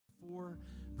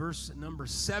verse number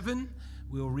 7.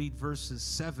 We'll read verses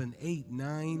 7, 8,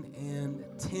 9, and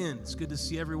 10. It's good to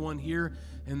see everyone here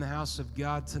in the house of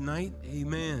God tonight.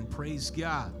 Amen. Praise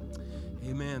God.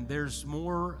 Amen. There's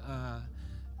more.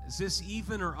 Is this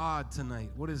even or odd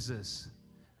tonight? What is this?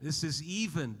 This is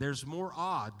even. There's more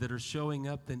odd that are showing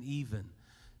up than even.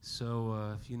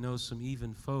 So if you know some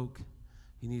even folk,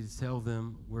 you need to tell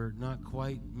them we're not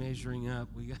quite measuring up.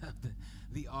 We got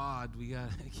the odd.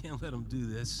 I can't let them do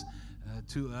this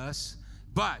to us.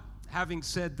 But having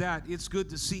said that, it's good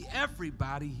to see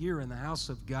everybody here in the house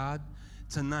of God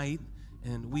tonight,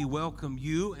 and we welcome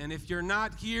you. And if you're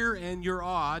not here and you're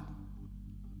odd,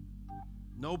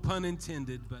 no pun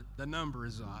intended, but the number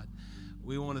is odd,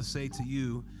 we want to say to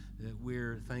you that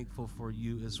we're thankful for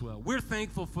you as well. We're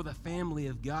thankful for the family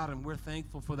of God, and we're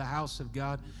thankful for the house of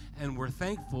God, and we're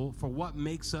thankful for what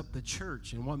makes up the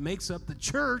church. And what makes up the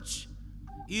church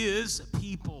is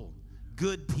people,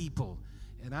 good people.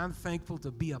 And I'm thankful to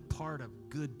be a part of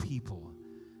good people.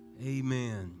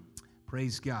 Amen.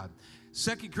 Praise God.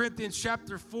 2 Corinthians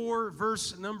chapter 4,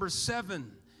 verse number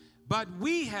 7. But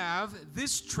we have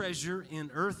this treasure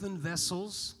in earthen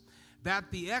vessels,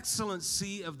 that the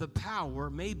excellency of the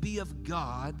power may be of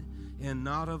God and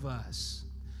not of us.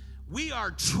 We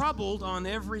are troubled on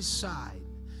every side,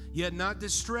 yet not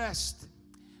distressed.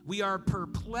 We are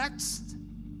perplexed,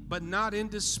 but not in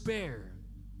despair.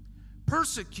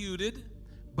 Persecuted,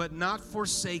 but not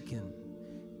forsaken.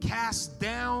 Cast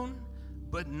down,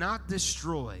 but not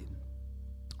destroyed.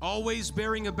 Always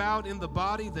bearing about in the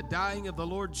body the dying of the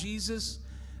Lord Jesus,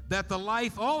 that the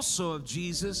life also of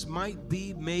Jesus might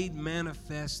be made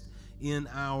manifest in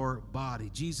our body.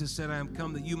 Jesus said, I am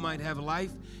come that you might have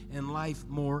life and life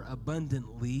more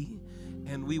abundantly.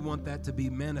 And we want that to be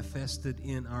manifested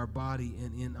in our body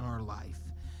and in our life.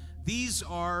 These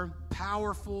are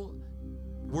powerful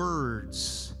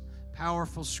words,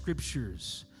 powerful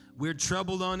scriptures. We're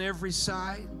troubled on every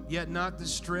side, yet not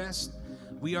distressed.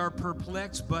 We are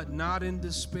perplexed, but not in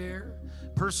despair.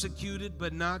 Persecuted,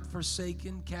 but not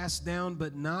forsaken. Cast down,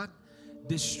 but not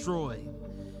destroyed.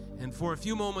 And for a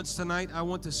few moments tonight, I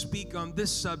want to speak on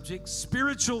this subject: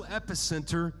 spiritual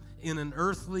epicenter in an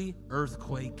earthly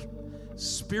earthquake.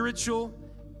 Spiritual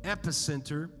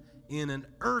epicenter in an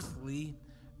earthly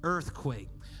earthquake.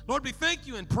 Lord, we thank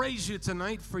you and praise you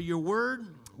tonight for your word.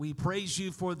 We praise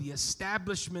you for the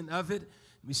establishment of it.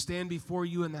 We stand before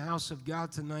you in the house of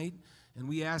God tonight, and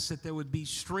we ask that there would be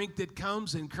strength that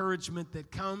comes, encouragement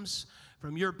that comes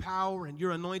from your power and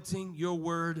your anointing, your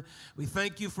word. We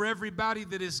thank you for everybody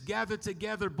that is gathered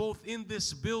together, both in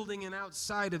this building and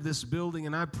outside of this building.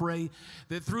 And I pray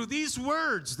that through these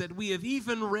words that we have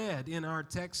even read in our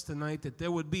text tonight, that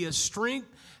there would be a strength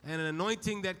and an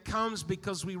anointing that comes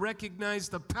because we recognize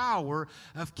the power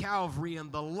of Calvary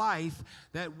and the life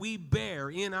that we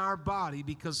bear in our body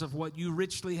because of what you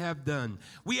richly have done.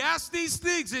 We ask these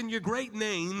things in your great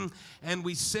name, and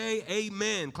we say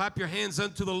amen. Clap your hands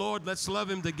unto the Lord. Let's love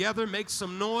him together. Make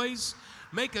some noise.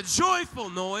 Make a joyful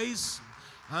noise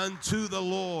unto the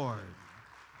Lord.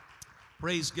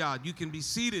 Praise God. You can be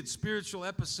seated. Spiritual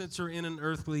epicenter in an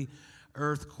earthly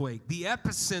earthquake. The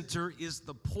epicenter is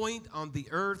the point on the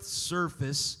earth's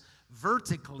surface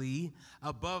vertically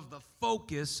above the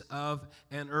focus of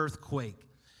an earthquake.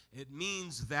 It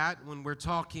means that when we're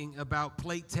talking about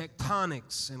plate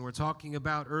tectonics and we're talking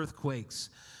about earthquakes,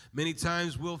 many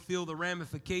times we'll feel the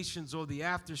ramifications or the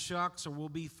aftershocks, or we'll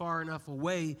be far enough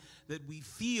away that we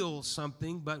feel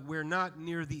something, but we're not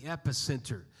near the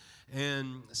epicenter.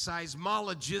 And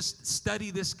seismologists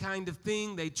study this kind of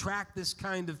thing. They track this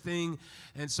kind of thing.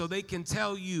 And so they can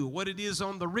tell you what it is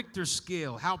on the Richter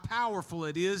scale, how powerful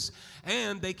it is,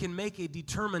 and they can make a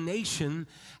determination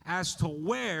as to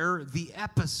where the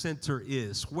epicenter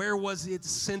is. Where was it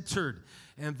centered?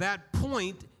 And that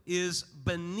point is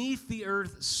beneath the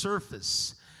Earth's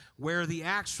surface, where the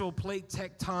actual plate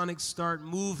tectonics start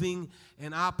moving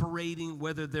and operating,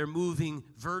 whether they're moving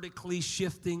vertically,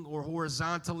 shifting, or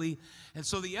horizontally. And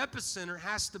so the epicenter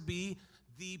has to be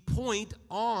the point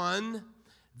on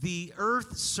the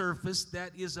Earth's surface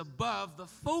that is above the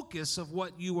focus of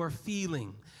what you are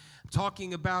feeling. I'm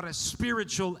talking about a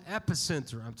spiritual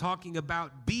epicenter. I'm talking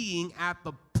about being at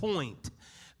the point,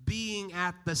 being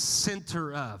at the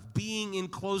center of, being in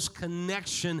close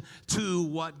connection to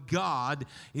what God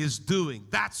is doing.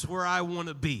 That's where I want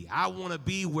to be. I want to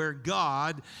be where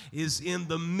God is in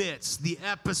the midst, the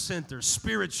epicenter,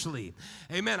 spiritually.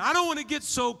 Amen. I don't want to get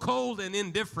so cold and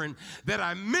indifferent that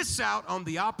I miss out on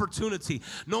the opportunity.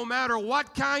 No matter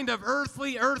what kind of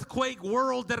earthly earthquake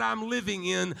world that I'm living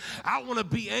in, I want to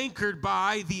be anchored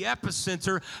by the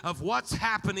epicenter of what's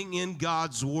happening in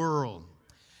God's world.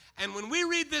 And when we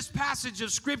read this passage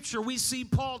of Scripture, we see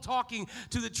Paul talking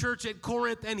to the church at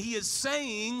Corinth, and he is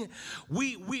saying,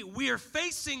 we are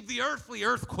facing the earthly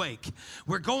earthquake.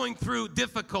 We're going through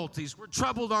difficulties. We're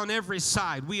troubled on every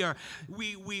side.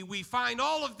 We find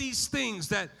all of these things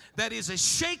that is a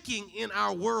shaking in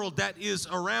our world that is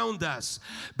around us.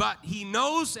 But he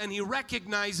knows and he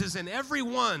recognizes in every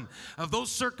one of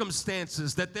those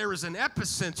circumstances that there is an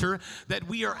epicenter that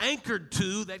we are anchored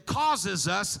to that causes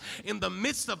us in the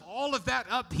midst of all of that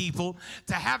upheaval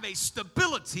to have a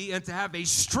stability and to have a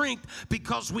strength,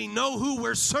 because we know who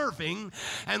we're serving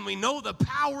and we know the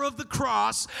power of the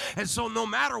cross. And so no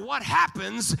matter what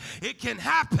happens, it can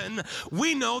happen.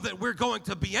 We know that we're going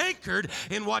to be anchored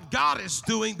in what God is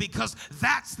doing, because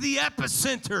that's the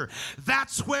epicenter.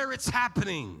 That's where it's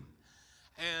happening.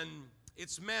 And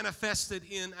it's manifested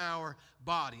in our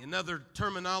body. Another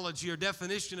terminology or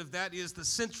definition of that is the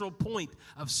central point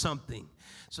of something.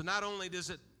 So not only does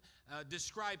it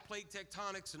describe plate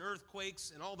tectonics and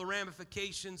earthquakes and all the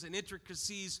ramifications and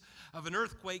intricacies of an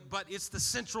earthquake, but it's the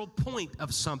central point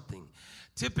of something.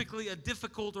 Typically a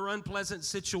difficult or unpleasant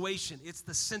situation, it's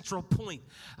the central point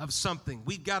of something.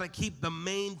 We've got to keep the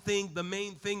main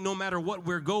thing no matter what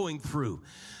we're going through.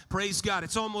 Praise God.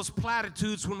 It's almost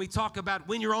platitudes when we talk about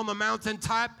when you're on the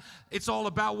mountaintop, it's all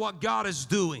about what God is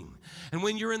doing. And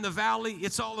when you're in the valley,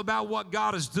 it's all about what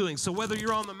God is doing. So whether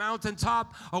you're on the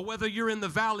mountaintop or whether you're in the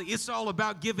valley, it's all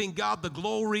about giving God the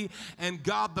glory and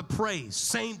God the praise.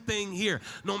 Same thing here.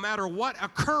 No matter what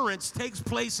occurrence takes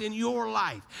place in your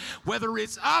life, whether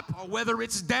it's up or whether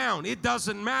it's down, it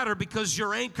doesn't matter, because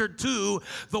you're anchored to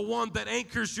the one that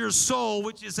anchors your soul,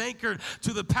 which is anchored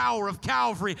to the power of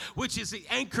Calvary, which is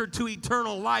anchored to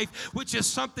eternal life, which is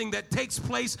something that takes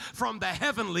place from the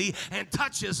heavenly and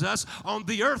touches us on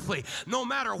the earthly. No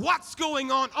matter what's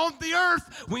going on the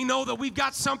earth, we know that we've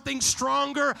got something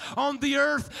stronger on the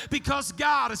earth, because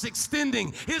God is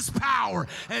extending His power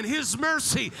and His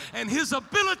mercy and His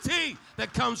ability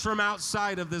that comes from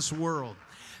outside of this world.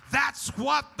 That's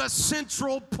what the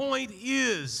central point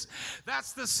is.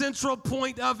 That's the central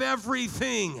point of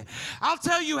everything. I'll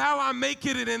tell you how I'm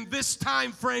making it in this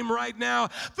time frame right now,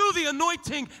 through the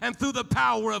anointing and through the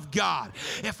power of God.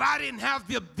 If I didn't have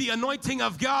the anointing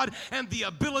of God and the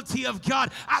ability of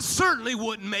God, I certainly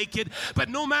wouldn't make it. But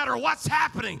no matter what's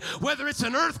happening, whether it's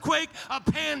an earthquake, a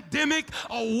pandemic,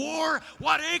 a war,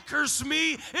 what anchors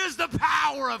me is the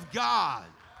power of God.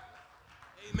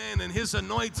 Amen. And His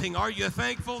anointing. Are you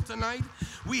thankful tonight?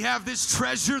 We have this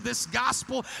treasure, this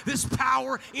gospel, this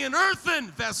power in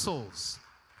earthen vessels.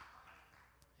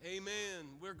 Amen.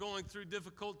 We're going through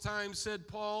difficult times, said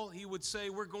Paul. He would say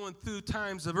we're going through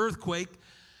times of earthquake,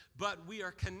 but we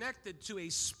are connected to a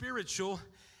spiritual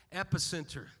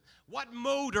epicenter. What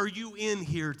mode are you in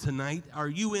here tonight? Are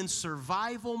you in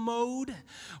survival mode,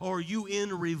 or are you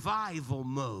in revival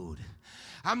mode?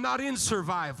 I'm not in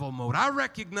survival mode. I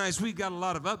recognize we've got a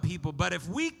lot of upheaval, but if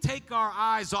we take our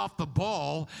eyes off the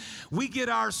ball, we get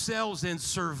ourselves in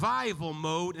survival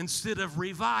mode instead of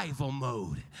revival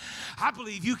mode. I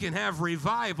believe you can have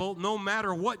revival no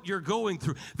matter what you're going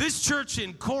through. This church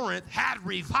in Corinth had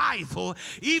revival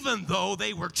even though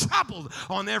they were troubled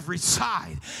on every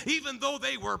side, even though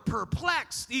they were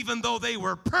perplexed, even though they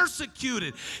were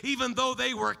persecuted, even though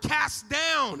they were cast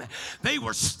down. They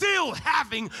were still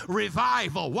having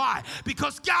revival. Why?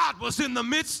 Because God was in the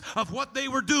midst of what they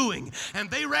were doing,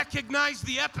 and they recognized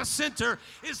the epicenter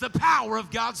is the power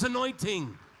of God's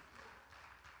anointing.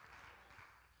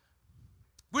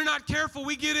 We're not careful,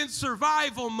 we get in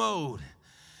survival mode.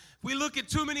 We look at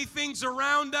too many things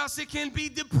around us, it can be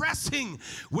depressing.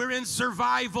 We're in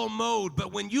survival mode.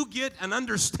 But when you get an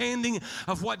understanding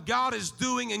of what God is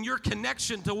doing and your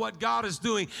connection to what God is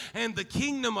doing and the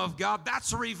kingdom of God,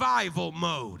 that's revival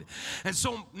mode. And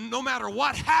so no matter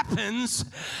what happens,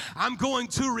 I'm going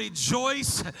to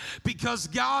rejoice because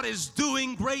God is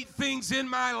doing great things in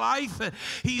my life.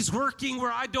 He's working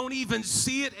where I don't even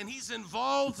see it, and He's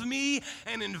involved me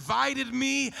and invited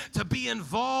me to be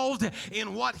involved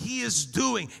in what He is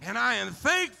doing, and I am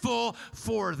thankful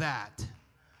for that.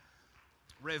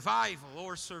 Revival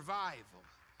or survival.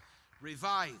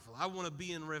 Revival. I want to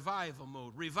be in revival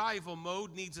mode. Revival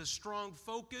mode needs a strong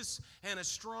focus and a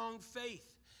strong faith.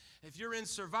 If you're in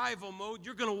survival mode,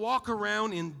 you're going to walk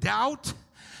around in doubt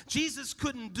Jesus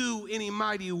couldn't do any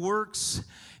mighty works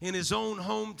in his own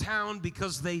hometown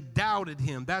because they doubted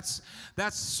him. That's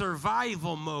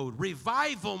survival mode.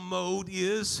 Revival mode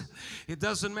is, it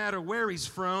doesn't matter where he's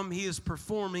from, he is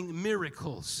performing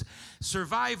miracles.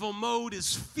 Survival mode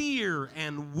is fear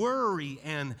and worry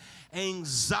and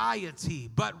anxiety.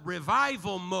 But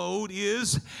revival mode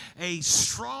is a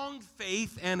strong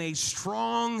faith and a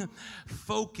strong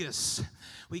focus.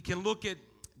 We can look at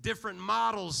different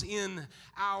models in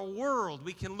our world.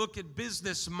 We can look at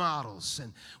business models,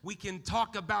 and we can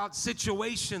talk about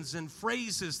situations and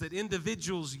phrases that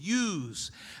individuals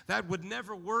use that would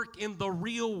never work in the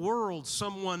real world,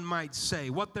 someone might say.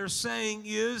 What they're saying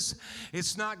is,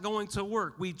 it's not going to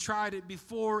work. We tried it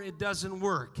before, it doesn't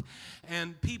work.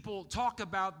 And people talk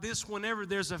about this whenever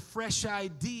there's a fresh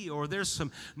idea or there's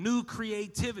some new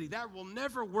creativity. That will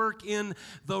never work in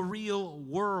the real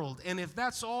world. And if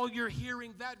that's all you're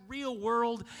hearing, that real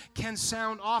world can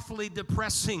sound awfully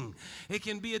depressing. It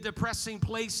can be a depressing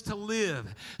place to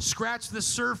live. Scratch the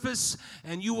surface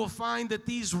and you will find that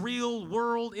these real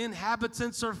world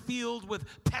inhabitants are filled with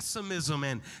pessimism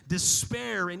and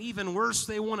despair, and even worse,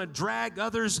 they want to drag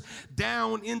others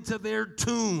down into their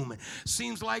tomb.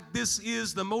 Seems like this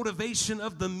is the motivation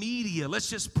of the media. Let's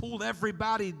just pull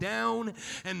everybody down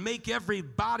and make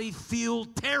everybody feel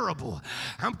terrible.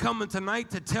 I'm coming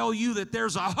tonight to tell you that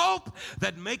there's a hope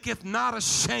that maketh not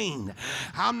ashamed.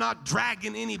 I'm not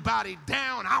dragging anybody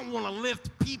down. I want to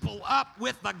lift people up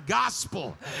with the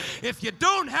gospel. If you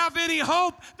don't have any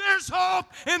hope, there's hope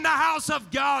in the house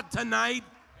of God tonight.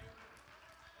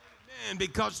 Amen.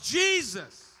 Because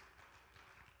Jesus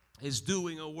is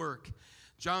doing a work.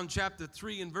 John chapter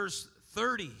 3 and verse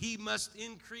 30, he must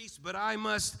increase, but I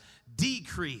must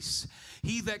decrease.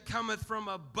 He that cometh from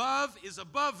above is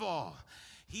above all.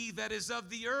 He that is of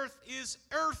the earth is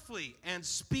earthly, and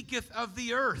speaketh of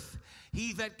the earth.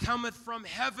 He that cometh from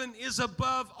heaven is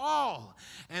above all.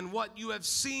 And what you have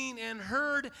seen and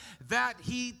heard, that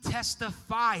he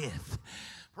testifieth.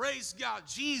 Praise God.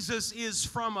 Jesus is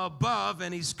from above,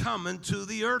 and he's coming to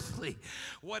the earthly.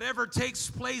 Whatever takes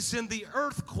place in the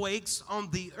earthquakes on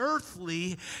the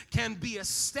earthly can be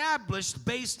established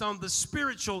based on the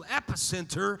spiritual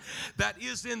epicenter that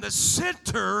is in the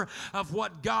center of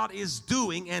what God is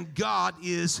doing, and God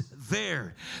is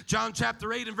there. John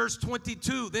chapter 8 and verse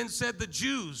 22, then said the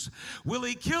Jews, will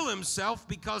he kill himself,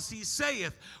 because he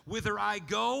saith, whither I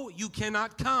go, you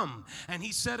cannot come. And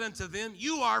he said unto them,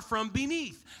 you are from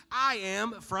beneath, I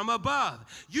am from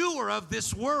above. You are of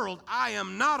this world, I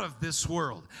am not of this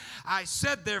world. I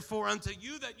said therefore unto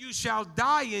you that you shall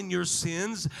die in your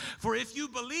sins, for if you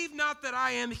believe not that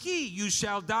I am he, you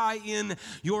shall die in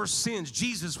your sins.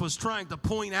 Jesus was trying to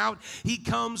point out he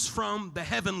comes from the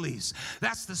heavenlies.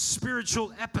 That's the spiritual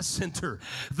epicenter.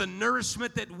 The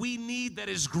nourishment that we need that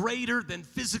is greater than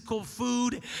physical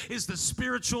food is the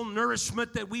spiritual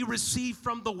nourishment that we receive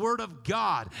from the Word of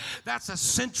God. That's a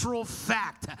central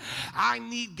fact. I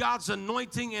need God's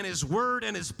anointing and His Word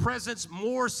and His presence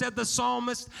more, said the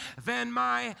psalmist, than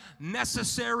my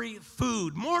necessary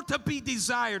food. More to be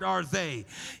desired are they,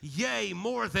 yea,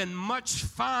 more than much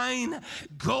fine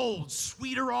gold,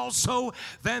 sweeter also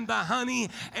than the honey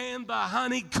and the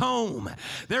honeycomb.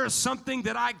 There is something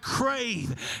that I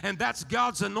crave, and that's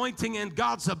God's anointing and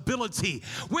God's ability.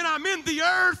 When I'm in the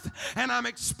earth and I'm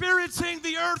experiencing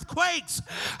the earthquakes,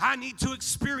 I need to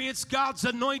experience God's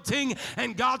anointing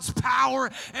and God's power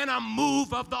and a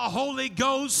move of the Holy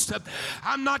Ghost.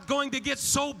 I'm not going to get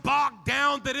so bogged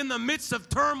down that in the midst of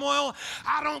turmoil,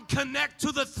 I don't connect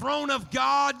to the throne of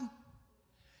God.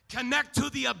 Connect to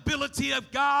the ability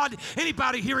of God.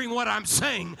 Anybody hearing what I'm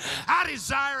saying? I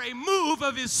desire a move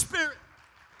of His Spirit.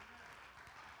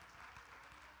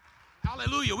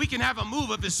 Hallelujah. We can have a move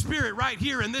of His Spirit right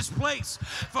here in this place.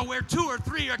 For where two or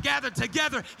three are gathered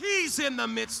together, He's in the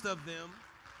midst of them.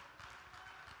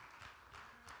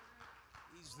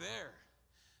 He's there.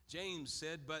 James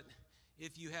said, but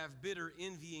if you have bitter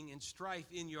envying and strife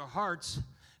in your hearts,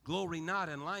 glory not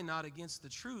and lie not against the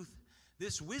truth.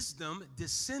 This wisdom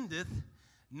descendeth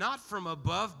not from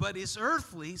above, but is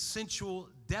earthly, sensual,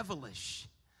 devilish.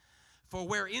 For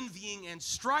where envying and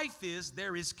strife is,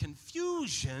 there is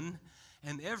confusion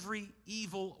and every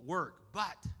evil work.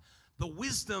 But the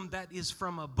wisdom that is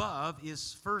from above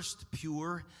is first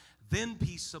pure, then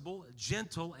peaceable,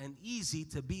 gentle, and easy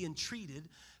to be entreated,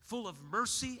 full of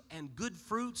mercy and good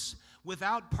fruits,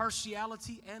 without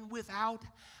partiality and without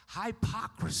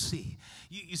hypocrisy.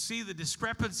 You see the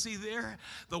discrepancy there?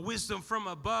 The wisdom from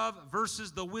above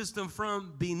versus the wisdom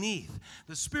from beneath.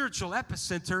 The spiritual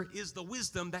epicenter is the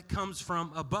wisdom that comes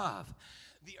from above.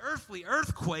 The earthly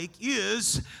earthquake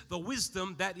is the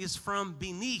wisdom that is from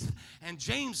beneath. And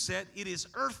James said it is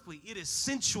earthly, it is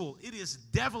sensual, it is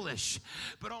devilish.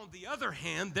 But on the other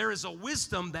hand, there is a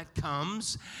wisdom that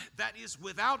comes that is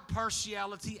without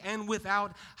partiality and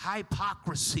without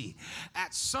hypocrisy.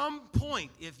 At some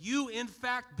point, if you in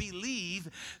fact believe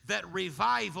that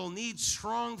revival needs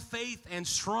strong faith and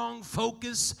strong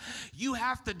focus, you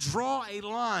have to draw a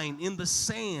line in the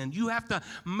sand. You have to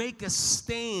make a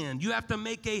stand. You have to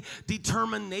make a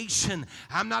determination.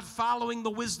 I'm not following the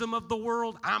wisdom of the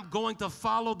world. I'm going to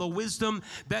follow the wisdom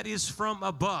that is from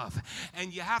above.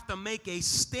 And you have to make a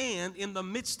stand in the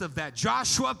midst of that.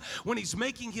 Joshua, when he's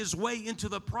making his way into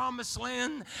the promised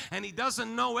land, and he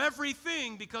doesn't know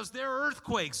everything because there are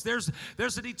earthquakes. There's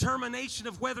a determination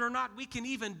of whether or not we can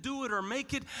even do it or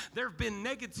make it. There have been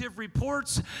negative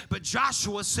reports, but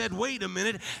Joshua said, wait a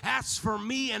minute, as for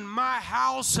me and my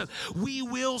house, we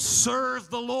will serve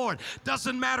the Lord.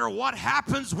 Doesn't matter what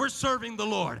happens, we're serving the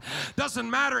Lord. Doesn't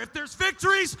matter if there's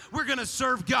victories, we're going to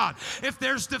serve God. If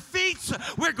there's defeats,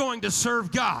 we're going to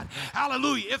serve God.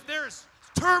 Hallelujah. If there's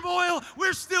turmoil,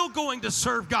 we're still going to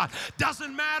serve God.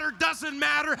 Doesn't matter, doesn't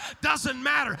matter, doesn't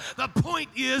matter. The point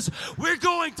is, we're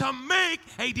going to make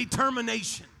a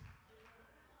determination.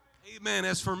 Amen.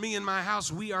 As for me and my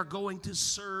house, we are going to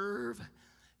serve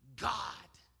God.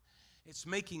 It's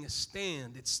making a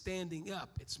stand. It's standing up.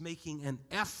 It's making an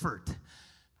effort.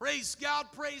 Praise God,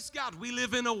 praise God. We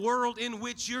live in a world in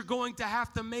which you're going to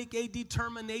have to make a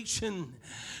determination.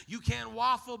 You can't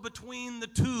waffle between the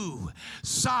two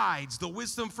sides, the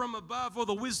wisdom from above or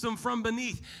the wisdom from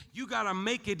beneath. You got to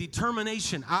make a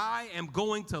determination. I am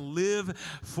going to live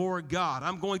for God.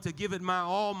 I'm going to give it my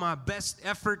all, my best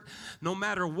effort. No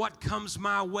matter what comes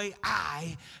my way,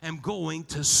 I am going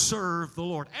to serve the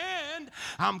Lord. And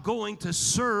I'm going to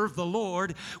serve the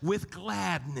Lord with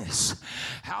gladness.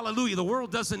 Hallelujah. The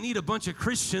world doesn't need a bunch of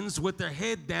Christians with their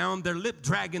head down, their lip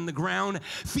dragging the ground,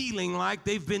 feeling like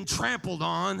they've been trampled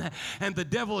on and the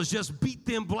devil has just beat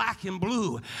them black and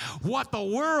blue. What the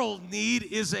world need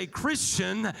is a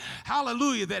Christian,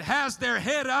 hallelujah, that has their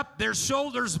head up, their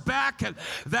shoulders back,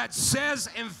 that says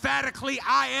emphatically,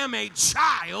 I am a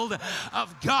child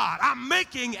of God. I'm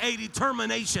making a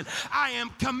determination. I am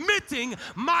committing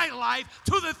my life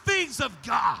to the things of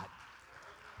God.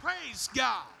 Praise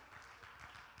God.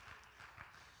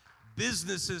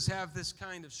 Businesses have this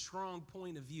kind of strong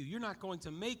point of view. You're not going to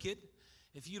make it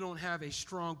if you don't have a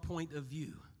strong point of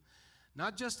view.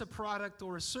 Not just a product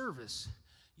or a service.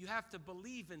 You have to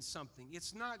believe in something.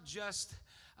 It's not just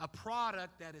a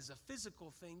product that is a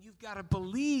physical thing. You've got to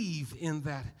believe in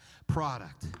that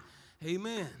product.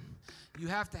 Amen. You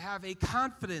have to have a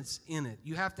confidence in it.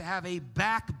 You have to have a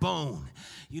backbone.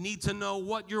 You need to know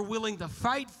what you're willing to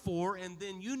fight for, and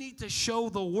then you need to show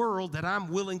the world that I'm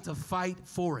willing to fight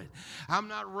for it. I'm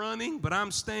not running, but I'm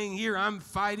staying here. I'm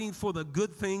fighting for the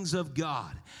good things of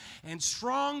God. And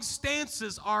strong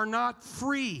stances are not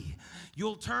free.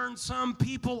 You'll turn some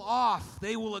people off.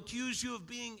 They will accuse you of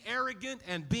being arrogant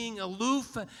and being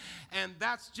aloof, and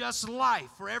that's just life.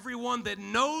 For everyone that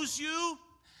knows you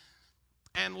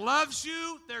and loves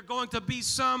you, there are going to be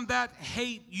some that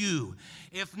hate you.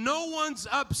 If no one's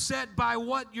upset by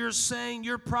what you're saying,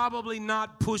 you're probably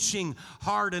not pushing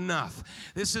hard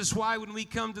enough. This is why when we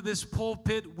come to this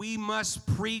pulpit, we must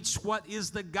preach what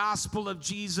is the gospel of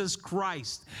Jesus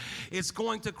Christ. It's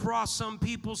going to cross some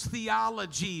people's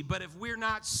theology, but if we're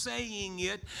not saying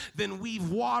it, then we've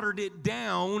watered it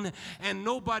down, and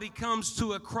nobody comes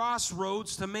to a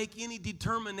crossroads to make any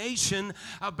determination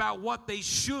about what they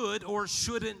should or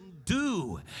shouldn't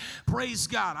do. Praise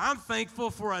God. I'm thankful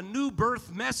for a new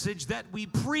birth message that we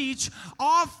preach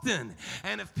often.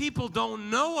 And if people don't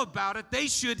know about it, they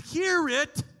should hear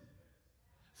it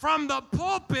from the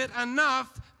pulpit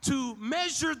enough to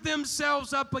measure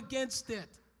themselves up against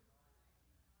it.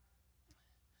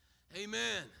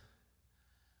 Amen.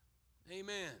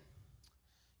 Amen.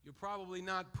 You're probably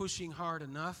not pushing hard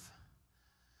enough,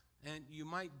 and you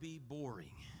might be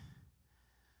boring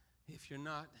if you're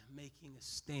not making a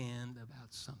stand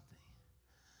about something.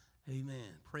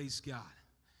 Amen. Praise God.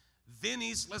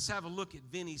 Vinny's, let's have a look at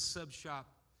Vinny's Sub Shop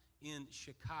in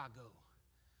Chicago.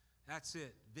 That's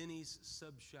it. Vinny's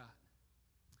Sub Shop.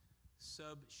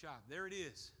 Sub Shop. There it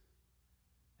is.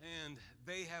 And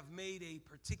they have made a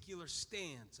particular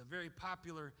stand. It's a very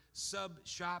popular sub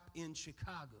shop in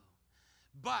Chicago.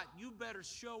 But you better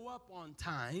show up on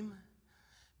time,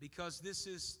 because this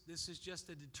is just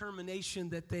a determination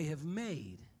that they have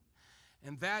made.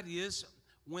 And that is,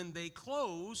 when they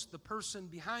close, the person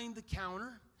behind the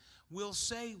counter will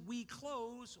say, we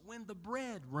close when the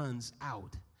bread runs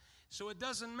out. So it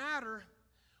doesn't matter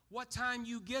what time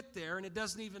you get there, and it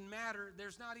doesn't even matter.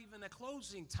 There's not even a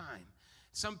closing time.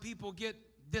 Some people get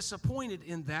disappointed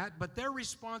in that, but their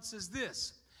response is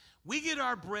this. We get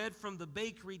our bread from the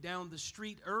bakery down the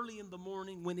street early in the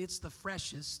morning when it's the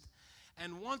freshest,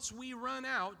 and once we run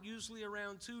out, usually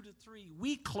around 2 to 3,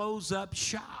 we close up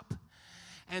shop.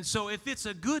 And so if it's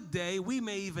a good day, we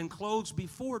may even close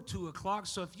before 2 o'clock.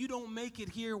 So if you don't make it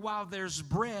here while there's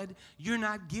bread, you're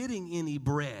not getting any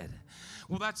bread.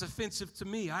 Well, that's offensive to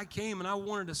me. I came and I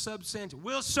wanted a sub sandwich.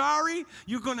 Well, sorry,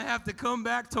 you're going to have to come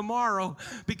back tomorrow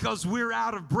because we're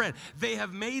out of bread. They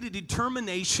have made a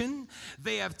determination.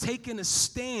 They have taken a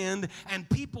stand, and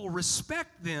people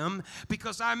respect them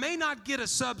because I may not get a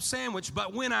sub sandwich,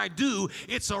 but when I do,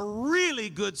 it's a really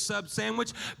good sub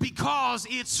sandwich because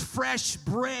it's fresh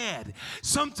bread.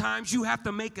 Sometimes you have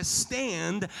to make a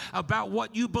stand about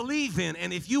what you believe in,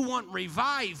 and if you want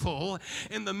revival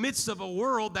in the midst of a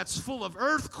world that's full of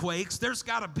earthquakes, there's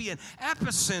got to be an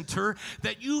epicenter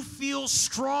that you feel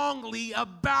strongly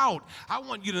about. I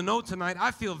want you to know tonight,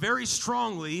 I feel very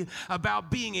strongly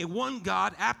about being a one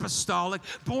God, apostolic,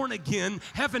 born again,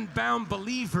 heaven-bound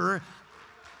believer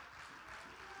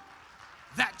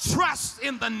that trusts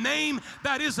in the name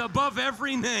that is above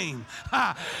every name.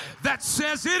 That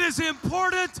says it is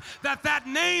important that that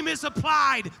name is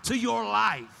applied to your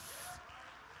life.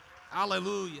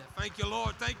 Hallelujah. Thank you,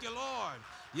 Lord. Thank you, Lord.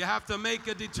 You have to make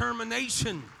a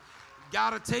determination. Got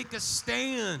to take a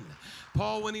stand.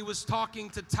 Paul, when he was talking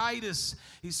to Titus,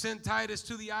 he sent Titus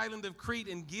to the island of Crete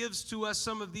and gives to us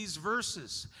some of these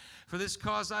verses. For this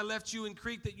cause I left you in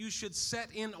Crete, that you should set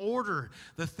in order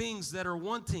the things that are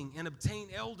wanting and obtain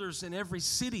elders in every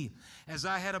city as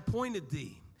I had appointed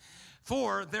thee.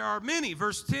 For there are many,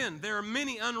 verse 10, there are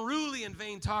many unruly and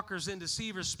vain talkers and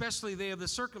deceivers, especially they of the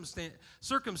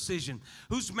circumcision,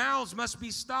 whose mouths must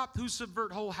be stopped, who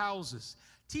subvert whole houses,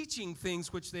 teaching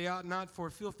things which they ought not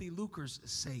for filthy lucre's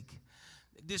sake.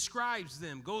 Describes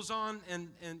them, goes on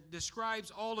and describes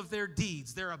all of their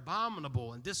deeds. They're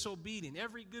abominable and disobedient.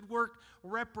 Every good work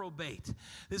reprobate.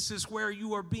 This is where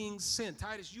you are being sent.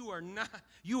 Titus, you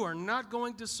are not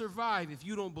going to survive if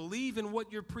you don't believe in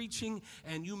what you're preaching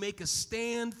and you make a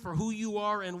stand for who you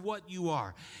are and what you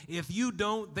are. If you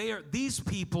don't, these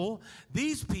people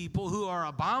who are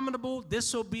abominable,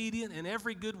 disobedient, and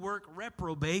every good work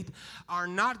reprobate are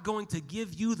not going to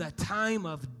give you the time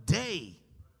of day.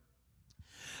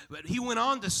 But he went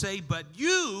on to say, but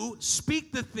you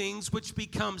speak the things which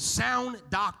become sound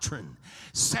doctrine,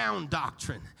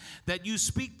 that you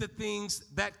speak the things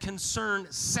that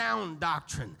concern sound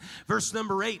doctrine. Verse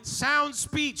number 8, sound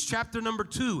speech, chapter number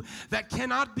 2, that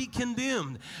cannot be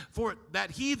condemned, for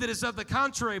that he that is of the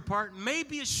contrary part may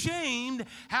be ashamed,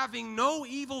 having no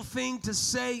evil thing to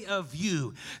say of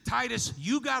you. Titus,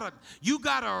 you gotta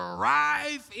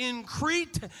arrive in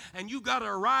Crete, and you gotta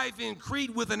arrive in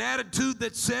Crete with an attitude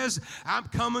that says, I'm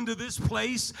coming to this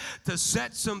place to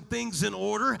set some things in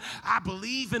order. I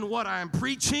believe in what I'm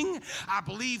preaching. I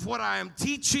believe what I am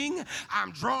teaching.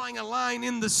 I'm drawing a line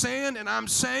in the sand, and I'm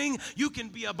saying you can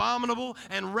be abominable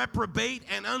and reprobate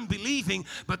and unbelieving,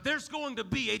 but there's going to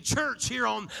be a church here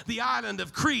on the island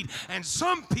of Crete, and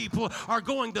some people are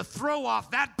going to throw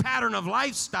off that pattern of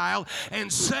lifestyle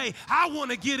and say, I want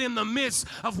to get in the midst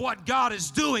of what God is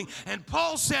doing. And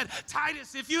Paul said,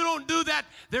 Titus, if you don't do that,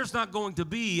 there's not going to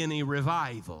be any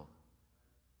revival.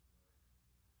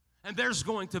 And there's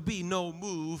going to be no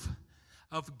move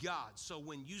of God. So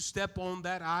when you step on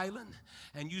that island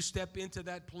and you step into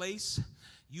that place,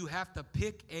 you have to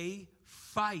pick a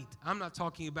fight. I'm not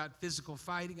talking about physical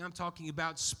fighting. I'm talking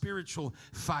about spiritual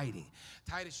fighting.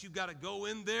 Titus, you've got to go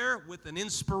in there with an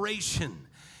inspiration.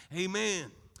 Amen.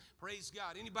 Praise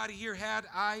God. Anybody here had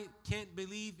I can't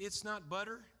believe it's not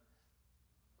butter?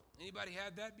 Anybody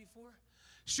had that before?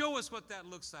 Show us what that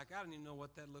looks like. I don't even know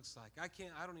what that looks like.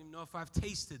 I don't even know if I've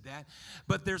tasted that.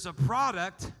 But there's a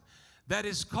product that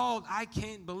is called I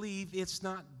can't believe it's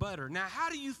not butter. Now, how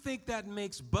do you think that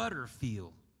makes butter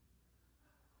feel?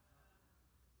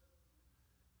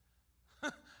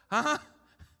 Huh?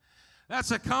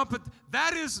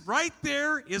 That is right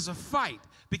there is a fight.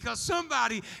 Because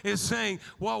somebody is saying,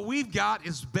 what we've got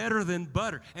is better than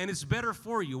butter. And it's better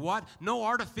for you. What? No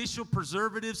artificial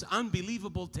preservatives,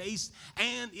 unbelievable taste,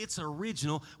 and it's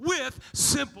original with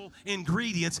simple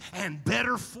ingredients and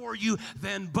better for you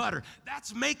than butter.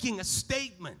 That's making a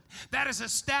statement. That is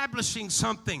establishing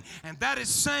something. And that is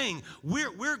saying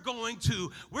we're going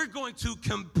to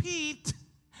compete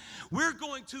We're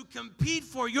going to compete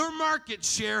for your market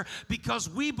share because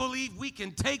we believe we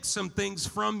can take some things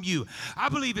from you. I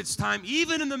believe it's time,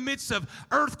 even in the midst of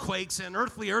earthquakes and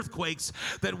earthly earthquakes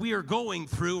that we are going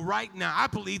through right now, I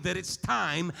believe that it's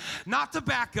time not to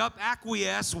back up,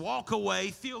 acquiesce, walk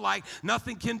away, feel like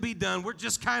nothing can be done. We're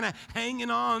just kind of hanging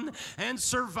on and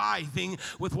surviving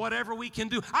with whatever we can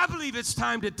do. I believe it's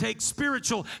time to take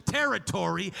spiritual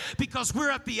territory because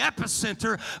we're at the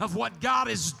epicenter of what God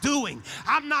is doing.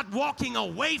 I'm not walking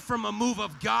away from a move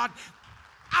of God.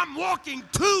 I'm walking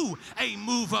to a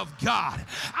move of God.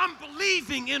 I'm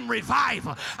believing in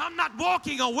revival. I'm not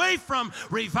walking away from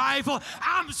revival.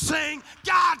 I'm saying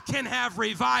God can have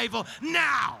revival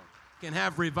now. Can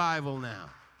have revival now.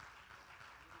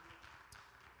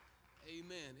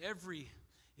 Amen. Every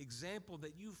example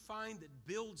that you find that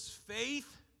builds faith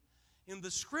in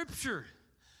the Scripture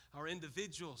are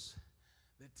individuals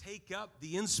that take up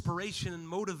the inspiration and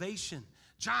motivation.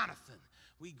 Jonathan,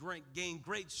 we gain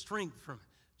great strength from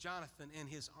Jonathan and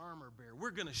his armor bearer.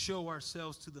 We're going to show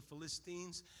ourselves to the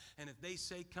Philistines, and if they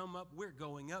say come up, we're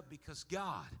going up because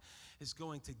God is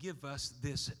going to give us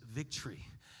this victory.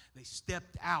 They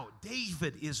stepped out.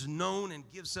 David is known and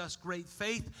gives us great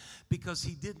faith because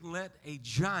he didn't let a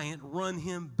giant run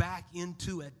him back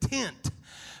into a tent.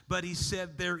 But he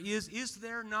said, is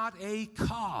there not a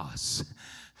cause?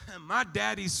 My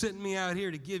daddy's sitting me out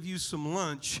here to give you some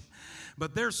lunch.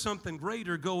 But there's something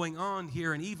greater going on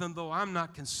here, and even though I'm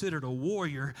not considered a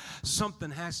warrior,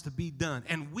 something has to be done.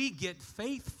 And we get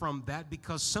faith from that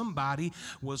because somebody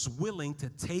was willing to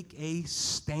take a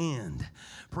stand.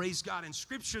 Praise God. In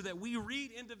Scripture that we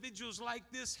read, individuals like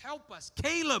this help us.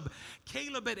 Caleb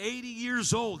at 80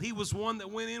 years old, he was one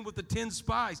that went in with the 10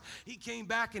 spies. He came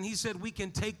back and he said, we can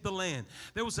take the land.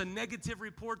 There was a negative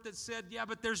report that said, yeah,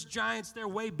 but there's giants. They're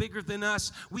way bigger than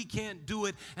us. We can't do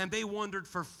it. And they wandered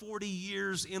for 40 years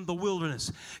in the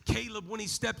wilderness. Caleb, when he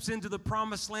steps into the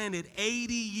promised land at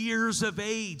 80 years of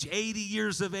age, 80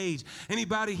 years of age.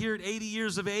 Anybody here at 80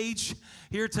 years of age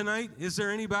here tonight? Is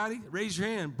there anybody? Raise your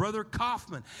hand. Brother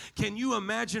Kaufman. Can you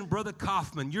imagine Brother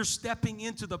Kaufman? You're stepping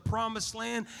into the promised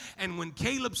land, and when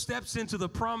Caleb steps into the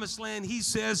promised land, he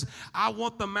says, I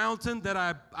want the mountain that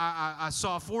I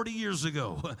saw 40 years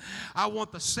ago. I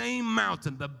want the same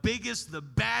mountain, the biggest, the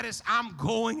baddest. I'm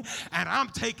going and I'm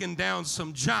taking down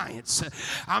some giants.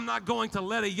 I'm not going to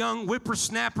let a young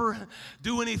whippersnapper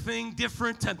do anything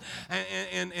different and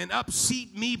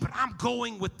upseat me, but I'm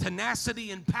going with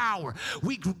tenacity and power.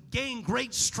 We gain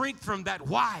great strength from that.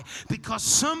 Why? Because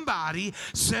somebody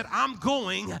said, I'm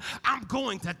going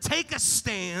to take a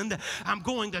stand. I'm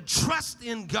going to trust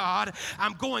in God.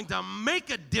 I'm going to make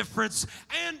a difference.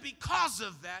 And because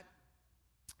of that,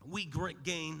 we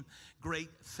gain great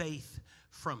faith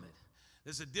from it.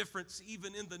 There's a difference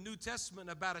even in the New Testament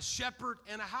about a shepherd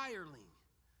and a hireling.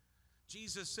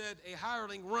 Jesus said a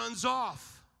hireling runs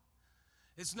off.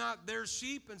 It's not their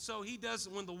sheep, and so he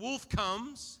doesn't. When the wolf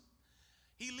comes,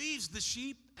 he leaves the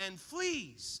sheep and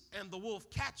flees, and the wolf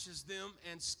catches them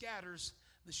and scatters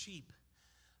the sheep.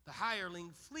 The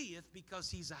hireling fleeth because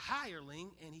he's a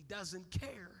hireling and he doesn't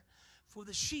care for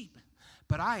the sheep.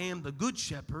 But I am the good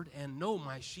shepherd and know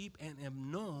my sheep and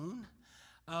am known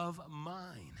of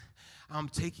mine. I'm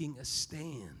taking a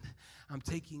stand. I'm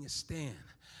taking a stand.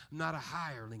 I'm not a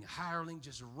hireling. A hireling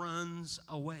just runs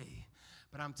away.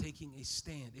 But I'm taking a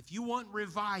stand. If you want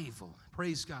revival,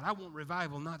 praise God, I want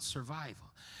revival, not survival.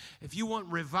 If you want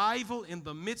revival in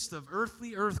the midst of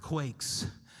earthly earthquakes,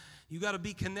 you got to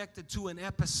be connected to an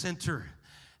epicenter,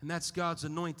 and that's God's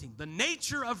anointing. The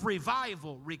nature of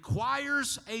revival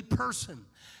requires a person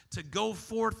to go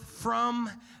forth from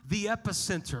the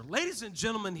epicenter. Ladies and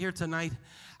gentlemen here tonight,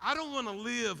 I don't want to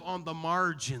live on the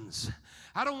margins.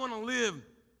 I don't want to live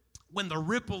when the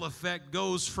ripple effect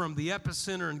goes from the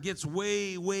epicenter and gets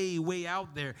way, way, way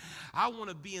out there. I want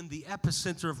to be in the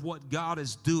epicenter of what God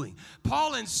is doing.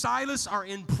 Paul and Silas are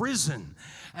in prison,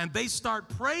 and they start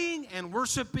praying and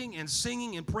worshiping and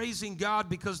singing and praising God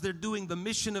because they're doing the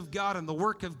mission of God and the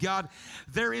work of God.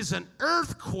 There is an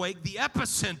earthquake. The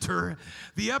epicenter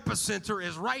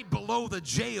is right below the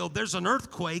jail. There's an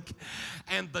earthquake,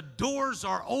 and the doors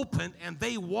are open, and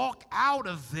they walk out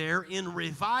of there in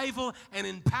revival and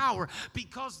in power,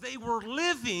 because they were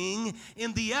living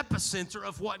in the epicenter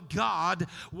of what God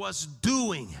was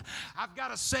doing. I've got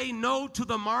to say no to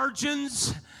the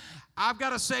margins. I've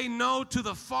got to say no to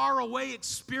the faraway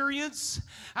experience.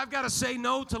 I've got to say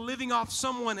no to living off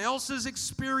someone else's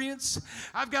experience.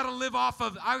 I got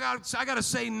to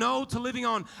say no to living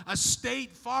on a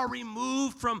state far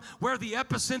removed from where the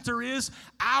epicenter is.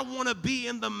 I want to be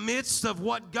in the midst of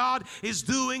what God is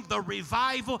doing, the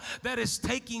revival that is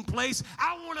taking place.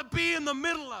 I want to be in the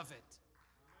middle of it.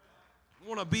 I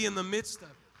want to be in the midst of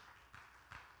it.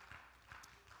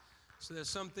 So there's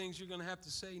some things you're going to have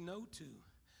to say no to.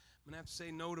 I'm going to have to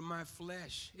say no to my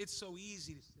flesh. It's so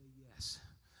easy to say yes.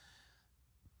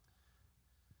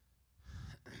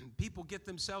 People get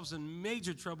themselves in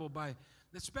major trouble by,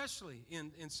 especially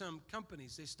in some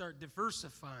companies, they start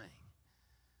diversifying.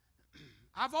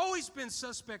 I've always been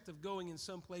suspect of going in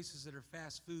some places that are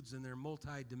fast foods and they're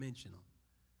multi-dimensional.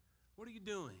 What are you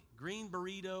doing? Green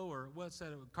burrito or what's that?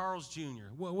 Carl's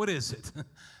Jr. What is it?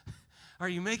 Are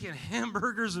you making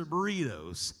hamburgers or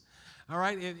burritos? All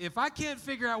right, if I can't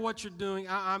figure out what you're doing,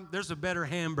 there's a better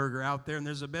hamburger out there and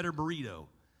there's a better burrito.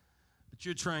 But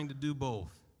you're trying to do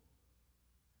both.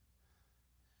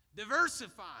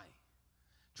 Diversify.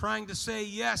 Trying to say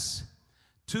yes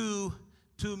to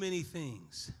too many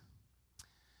things.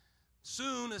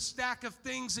 Soon, a stack of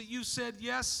things that you said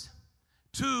yes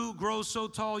to grows so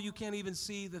tall you can't even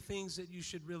see the things that you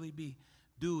should really be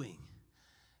doing.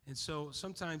 And so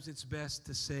sometimes it's best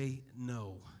to say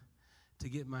no, to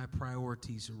get my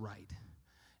priorities right.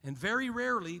 And very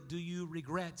rarely do you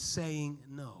regret saying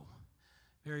no.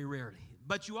 Very rarely.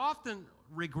 But you often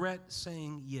regret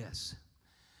saying yes.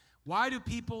 Why do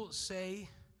people say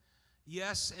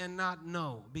yes and not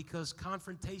no? Because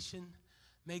confrontation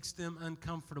makes them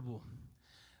uncomfortable.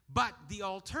 But the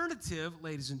alternative,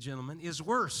 ladies and gentlemen, is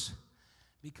worse.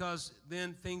 Because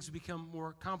then things become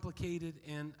more complicated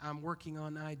and I'm working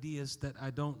on ideas that I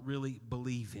don't really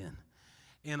believe in.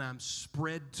 And I'm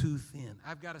spread too thin.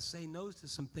 I've got to say no to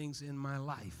some things in my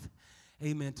life.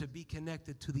 Amen. To be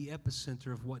connected to the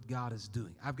epicenter of what God is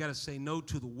doing. I've got to say no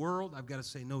to the world. I've got to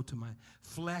say no to my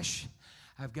flesh.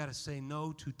 I've got to say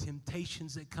no to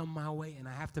temptations that come my way. And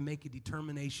I have to make a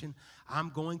determination. I'm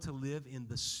going to live in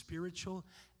the spiritual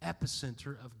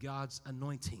epicenter of God's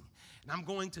anointing. And I'm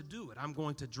going to do it. I'm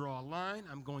going to draw a line.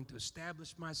 I'm going to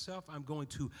establish myself. I'm going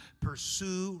to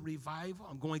pursue revival.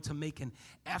 I'm going to make an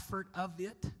effort of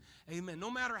it. Amen. No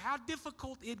matter how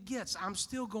difficult it gets, I'm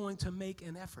still going to make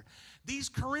an effort. These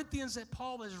Corinthians that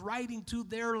Paul is writing to,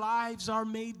 their lives are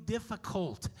made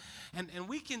difficult. And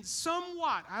we can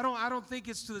somewhat, I don't think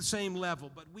it's to the same level,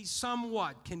 but we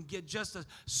somewhat can get just a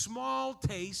small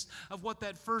taste of what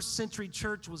that first century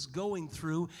church was going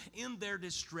through in their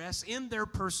distress, in their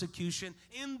persecution,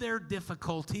 in their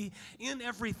difficulty, in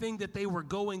everything that they were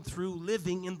going through,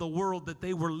 living in the world that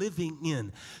they were living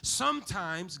in.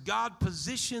 Sometimes God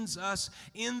positions us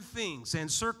in things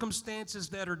and circumstances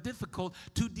that are difficult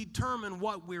to determine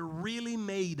what we're really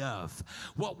made of.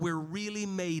 What we're really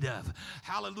made of.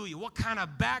 Hallelujah. What kind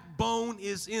of backbone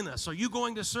is in us? Are you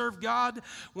going to serve God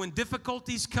when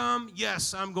difficulties come?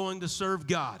 Yes, I'm going to serve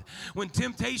God. When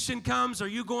temptation comes, are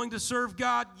you going to serve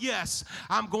God? Yes,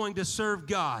 I'm going to serve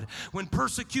God. When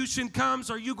persecution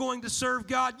comes, are you going to serve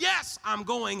God? Yes, I'm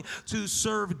going to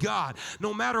serve God.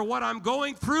 No matter what I'm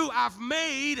going through, I've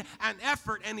made an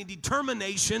effort and a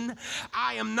determination.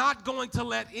 I am not going to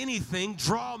let anything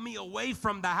draw me away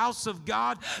from the house of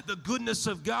God, the goodness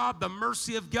of God, the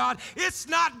mercy of God. It's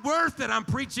not worth it. I'm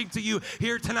preaching to you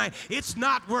here tonight. It's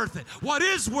not worth it. What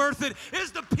is worth it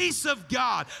is the peace of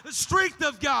God, the strength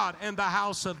of God, and the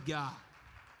house of God.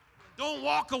 Don't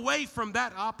walk away from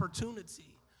that opportunity.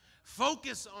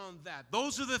 Focus on that.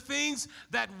 Those are the things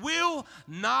that will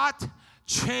not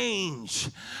change.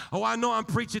 Oh, I know I'm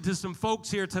preaching to some folks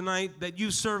here tonight that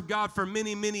you served God for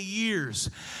many, many years.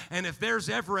 And if there's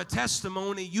ever a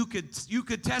testimony, you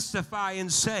could testify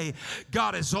and say,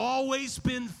 God has always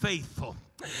been faithful.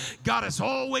 God has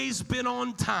always been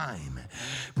on time.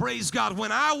 Praise God.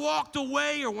 When I walked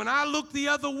away or when I looked the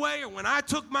other way or when I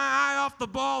took my eye off the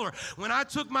ball or when I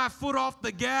took my foot off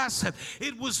the gas,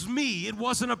 it was me. It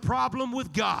wasn't a problem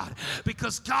with God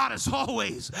because God has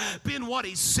always been what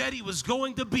He said He was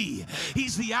going to be.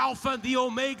 He's the Alpha and the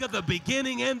Omega, the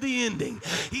beginning and the ending.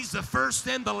 He's the first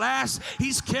and the last.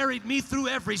 He's carried me through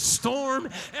every storm,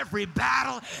 every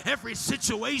battle, every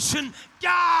situation.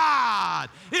 God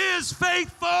is faithful.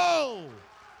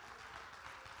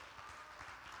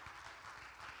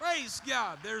 Praise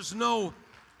God. There's no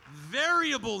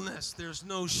variableness. There's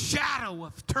no shadow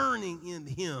of turning in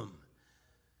Him.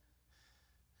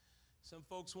 Some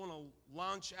folks want to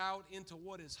launch out into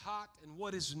what is hot and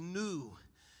what is new.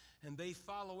 And they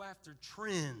follow after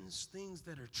trends, things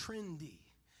that are trendy,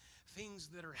 things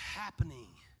that are happening.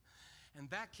 And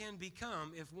that can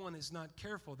become, if one is not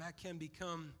careful, that can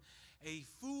become a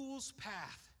fool's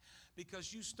path,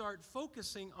 because you start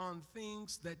focusing on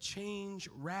things that change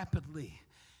rapidly.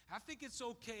 I think it's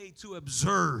okay to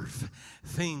observe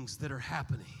things that are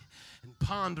happening and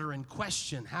ponder and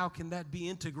question, how can that be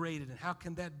integrated and how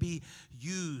can that be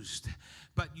used?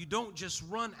 But you don't just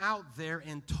run out there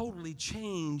and totally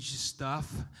change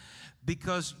stuff,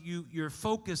 because your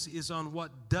focus is on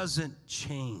what doesn't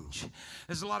change.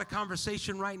 There's a lot of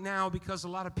conversation right now because a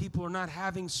lot of people are not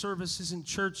having services in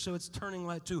church, so it's turning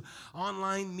to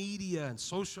online media and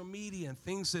social media and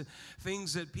things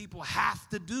that people have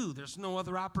to do. There's no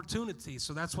other opportunity,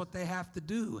 so that's what they have to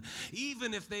do.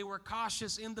 Even if they were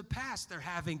cautious in the past, they're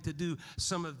having to do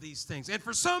some of these things. And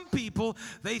for some people,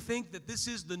 they think that this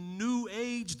is the new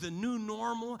age, the new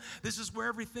normal. This is where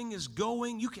everything is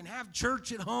going. You can have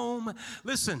church at home.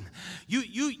 Listen,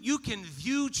 you can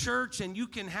view church and you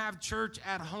can have church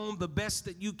at home the best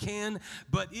that you can,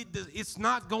 but it's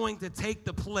not going to take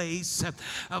the place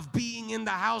of being in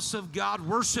the house of God,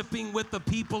 worshiping with the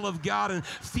people of God, and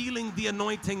feeling the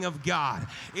anointing of God.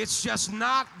 It's just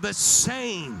not the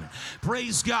same.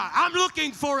 Praise God. I'm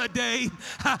looking for a day.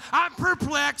 I'm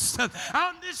perplexed.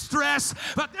 I'm distressed,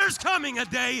 but there's coming a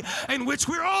day in which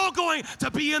we're all going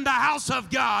to be in the house of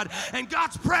God, and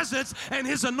God's presence and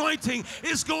His anointing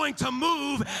is going to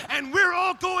move, and we're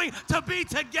all going to be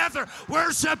together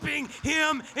worshiping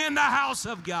Him in the house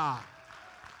of God.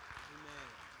 Amen.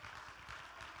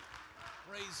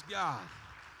 Praise God.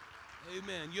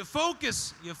 Amen. You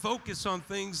focus on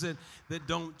things that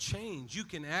don't change. You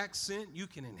can accent, you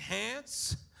can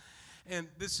enhance, and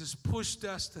this has pushed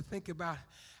us to think about,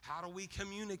 how do we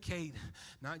communicate?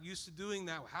 Not used to doing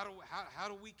that. How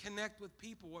do we connect with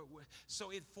people? So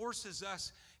it forces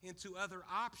us into other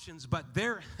options. But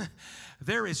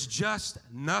there is just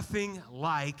nothing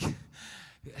like.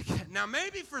 Now,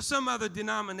 maybe for some other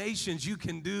denominations you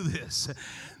can do this.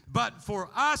 But for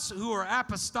us who are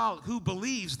apostolic, who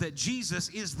believes that Jesus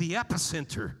is the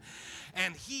epicenter,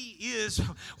 and He is,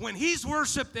 when He's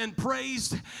worshiped and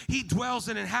praised, He dwells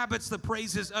and inhabits the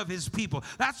praises of His people.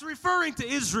 That's referring to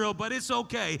Israel, but it's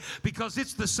okay, because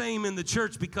it's the same in the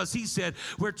church, because He said,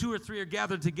 where two or three are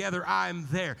gathered together, I am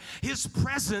there. His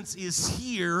presence is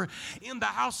here in the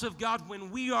house of God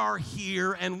when we are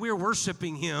here and we're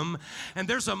worshiping Him. And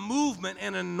there's a movement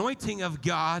and an anointing of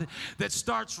God that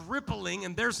starts rippling,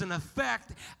 and there's an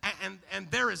effect, and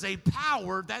there is a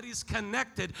power that is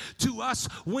connected to us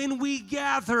when we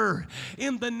gather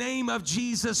in the name of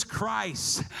Jesus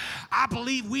Christ. I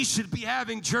believe we should be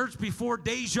having church before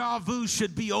Deja Vu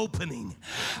should be opening.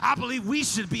 I believe we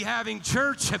should be having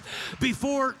church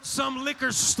before some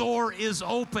liquor store is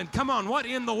open. Come on, what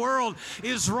in the world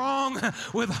is wrong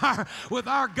with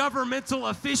our governmental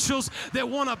officials that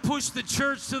want to push the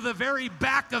church to the very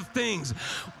back of things?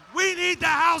 We need the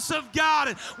house of God,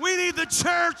 and we need the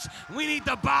church. We need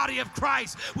the body of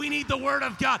Christ. We need the Word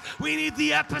of God. We need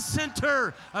the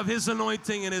epicenter of His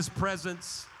anointing and His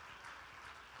presence.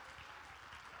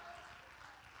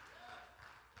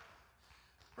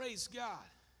 Praise God.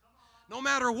 No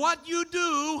matter what you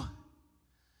do,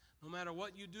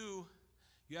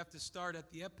 you have to start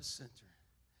at the epicenter.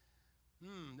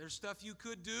 There's stuff you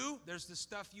could do, there's the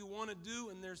stuff you want to do,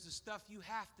 and there's the stuff you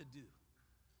have to do.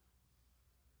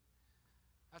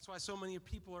 That's why so many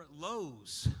people are at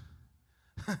Lowe's.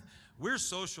 We're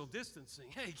social distancing.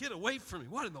 Hey, get away from me.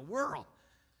 What in the world?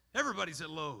 Everybody's at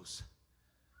Lowe's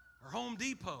or Home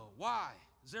Depot. Why?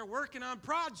 Because they're working on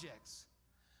projects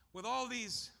with all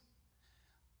these.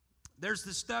 There's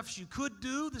the stuff you could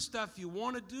do, the stuff you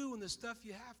want to do, and the stuff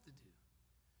you have to do.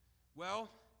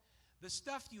 Well, the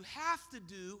stuff you have to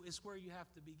do is where you have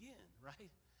to begin, right?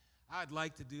 I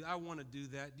want to do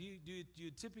that. Do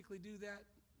you typically do that?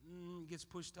 Gets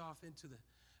pushed off into the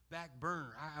back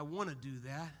burner. I want to do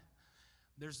that.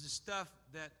 There's the stuff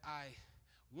that I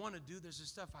want to do. There's the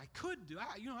stuff I could do.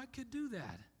 I could do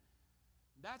that.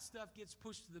 That stuff gets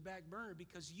pushed to the back burner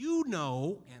because you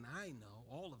know, and I know,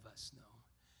 all of us know,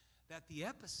 that the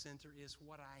epicenter is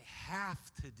what I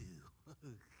have to do.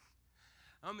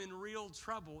 I'm in real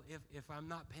trouble if I'm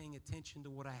not paying attention to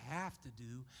what I have to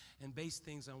do and base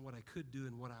things on what I could do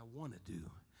and what I want to do.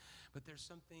 But there's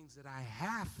some things that I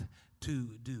have to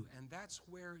do, and that's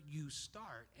where you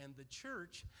start. And the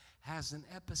church has an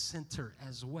epicenter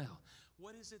as well.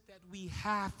 What is it that we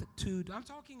have to do? I'm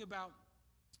talking about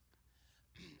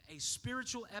a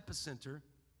spiritual epicenter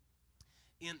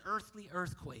in earthly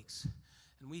earthquakes,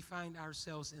 and we find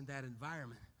ourselves in that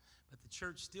environment. But the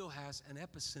church still has an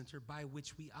epicenter by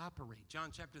which we operate. John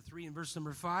chapter 3 and verse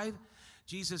number 5,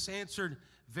 Jesus answered,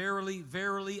 "Verily,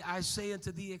 verily, I say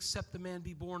unto thee, except a man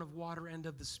be born of water and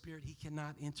of the Spirit, he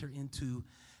cannot enter into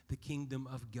the kingdom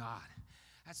of God."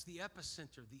 That's the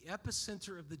epicenter. The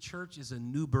epicenter of the church is a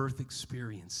new birth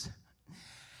experience.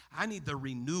 I need the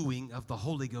renewing of the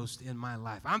Holy Ghost in my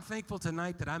life. I'm thankful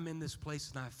tonight that I'm in this place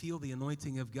and I feel the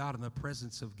anointing of God and the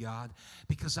presence of God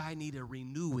because I need a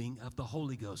renewing of the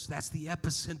Holy Ghost. That's the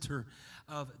epicenter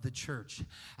of the church.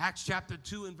 Acts chapter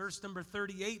 2 and verse number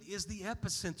 38 is the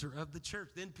epicenter of the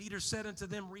church. Then Peter said unto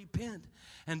them, "Repent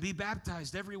and be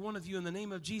baptized, every one of you, in the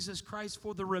name of Jesus Christ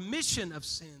for the remission of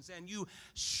sins, and you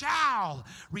shall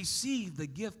receive the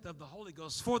gift of the Holy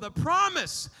Ghost. For the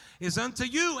promise is unto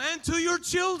you and to your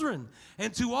children,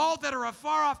 and to all that are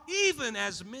afar off, even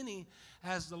as many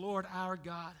as the Lord our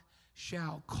God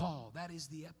shall call." That is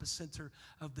the epicenter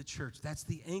of the church. That's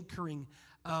the anchoring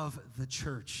of the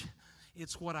church.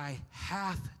 It's what I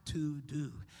have to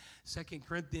do. 2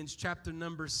 Corinthians chapter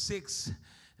number 6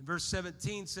 and verse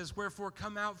 17 says, "Wherefore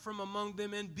come out from among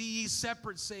them and be ye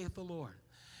separate, saith the Lord,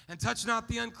 and touch not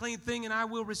the unclean thing, and I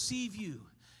will receive you,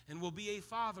 and will be a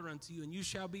father unto you, and you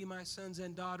shall be my sons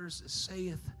and daughters,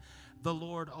 saith the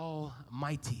Lord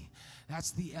Almighty."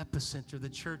 That's the epicenter. The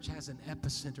church has an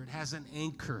epicenter. It has an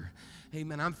anchor.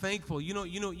 Amen. I'm thankful. You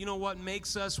know what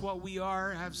makes us what we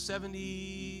are? I have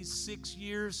 76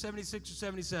 years, 76 or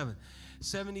 77?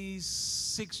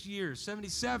 76 years,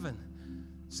 77.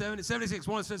 76,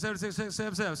 1, 76,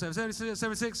 77, 76,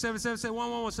 77, 77,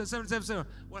 1, 1, 77, 7.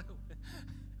 What?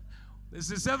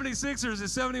 Is it 76 or is it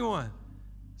 71?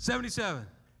 77.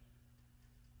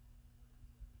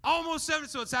 Almost 70,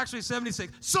 so it's actually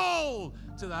 76. Sold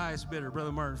to the highest bidder,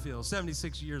 Brother Martin Field.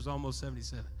 76 years, almost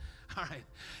 77. All right.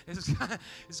 It's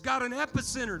got an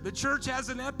epicenter. The church has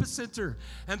an epicenter.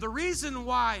 And the reason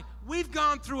why we've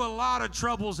gone through a lot of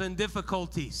troubles and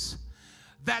difficulties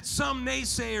that some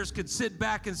naysayers could sit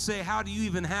back and say, "How do you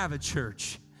even have a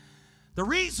church?" The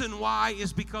reason why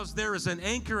is because there is an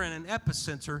anchor and an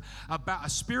epicenter, about a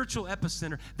spiritual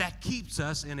epicenter that keeps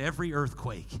us in every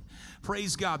earthquake.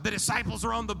 Praise God. The disciples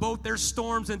are on the boat. There's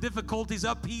storms and difficulties,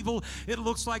 upheaval. It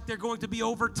looks like they're going to be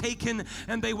overtaken.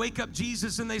 And they wake up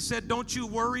Jesus and they said, "Don't you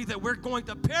worry that we're going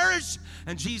to perish."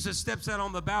 And Jesus steps out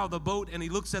on the bow of the boat and he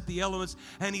looks at the elements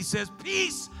and he says,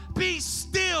 "Peace, be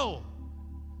still."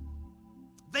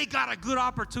 They got a good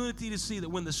opportunity to see that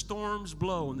when the storms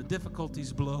blow and the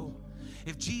difficulties blow,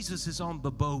 if Jesus is on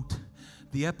the boat,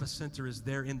 the epicenter is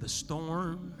there in the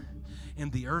storm,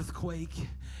 in the earthquake,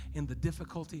 in the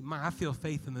difficulty. I feel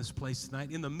faith in this place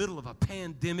tonight. In the middle of a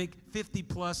pandemic, 50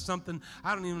 plus something,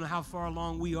 I don't even know how far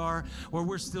along we are, or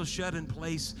we're still shut in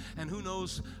place. And who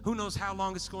knows how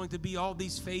long it's going to be, all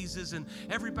these phases, and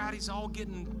everybody's all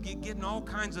getting all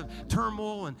kinds of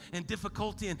turmoil and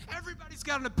difficulty, and everybody's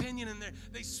got an opinion in there.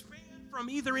 They span from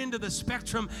either end of the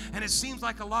spectrum, and it seems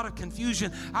like a lot of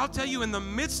confusion. I'll tell you, in the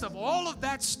midst of all of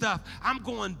that stuff, I'm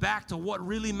going back to what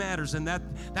really matters, and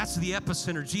that's the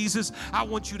epicenter. Jesus, I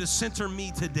want you to center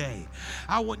me today.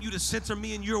 I want you to center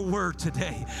me in your word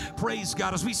today. Praise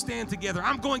God. As we stand together,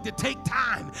 I'm going to take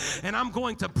time, and I'm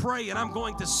going to pray, and I'm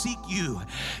going to seek you,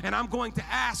 and I'm going to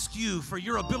ask you for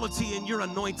your ability and your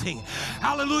anointing.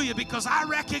 Hallelujah, because I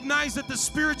recognize that the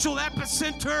spiritual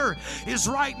epicenter is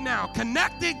right now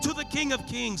connecting to the King of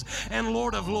Kings and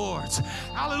Lord of Lords.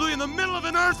 Hallelujah. In the middle of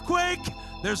an earthquake,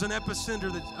 there's an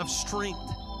epicenter of strength.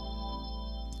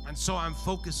 And so I'm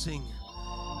focusing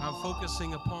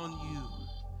upon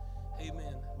you.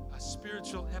 Amen. A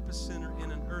spiritual epicenter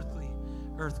in an earthly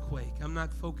earthquake. I'm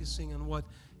not focusing on what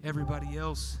everybody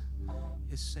else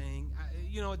is saying.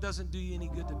 It doesn't do you any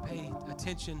good to pay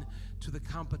attention to the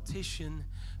competition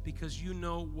because you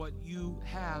know what you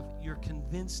have. You're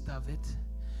convinced of it.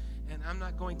 And I'm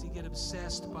not going to get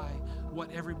obsessed by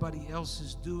what everybody else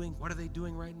is doing. What are they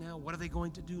doing right now? What are they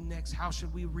going to do next? How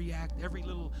should we react? Every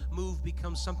little move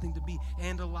becomes something to be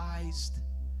analyzed.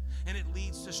 And it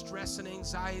leads to stress and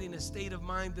anxiety and a state of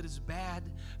mind that is bad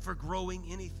for growing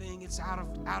anything. It's out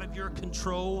of your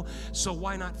control. So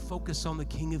why not focus on the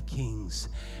King of Kings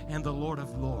and the Lord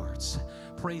of Lords?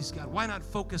 Praise God. Why not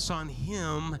focus on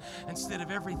Him instead of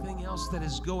everything else that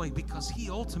is going? Because He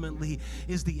ultimately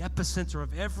is the epicenter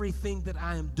of everything that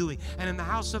I am doing. And in the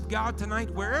house of God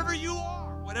tonight, wherever you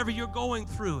are, whatever you're going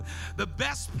through, the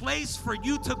best place for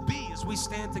you to be as we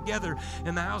stand together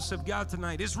in the house of God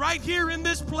tonight is right here in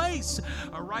this place,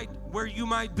 right where you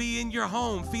might be in your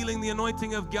home, feeling the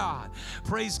anointing of God.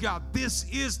 Praise God. This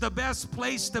is the best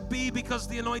place to be because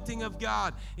the anointing of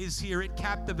God is here. It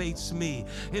captivates me.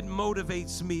 It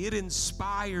motivates me. It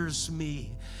inspires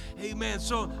me. Amen.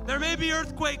 So there may be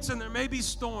earthquakes and there may be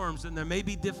storms and there may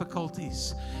be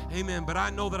difficulties. Amen. But I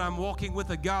know that I'm walking with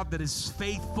a God that is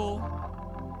faithful.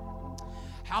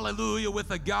 Hallelujah,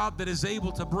 with a God that is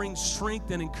able to bring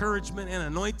strength and encouragement and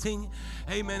anointing.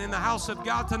 Amen. In the house of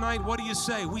God tonight, what do you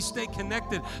say? We stay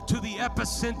connected to the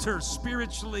epicenter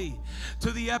spiritually,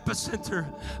 to the epicenter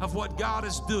of what God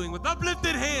is doing with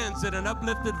uplifted hands and an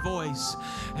uplifted voice.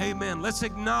 Amen. Let's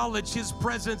acknowledge His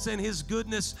presence and His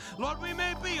goodness. Lord, we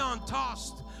may be on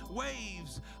tossed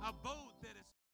waves of both.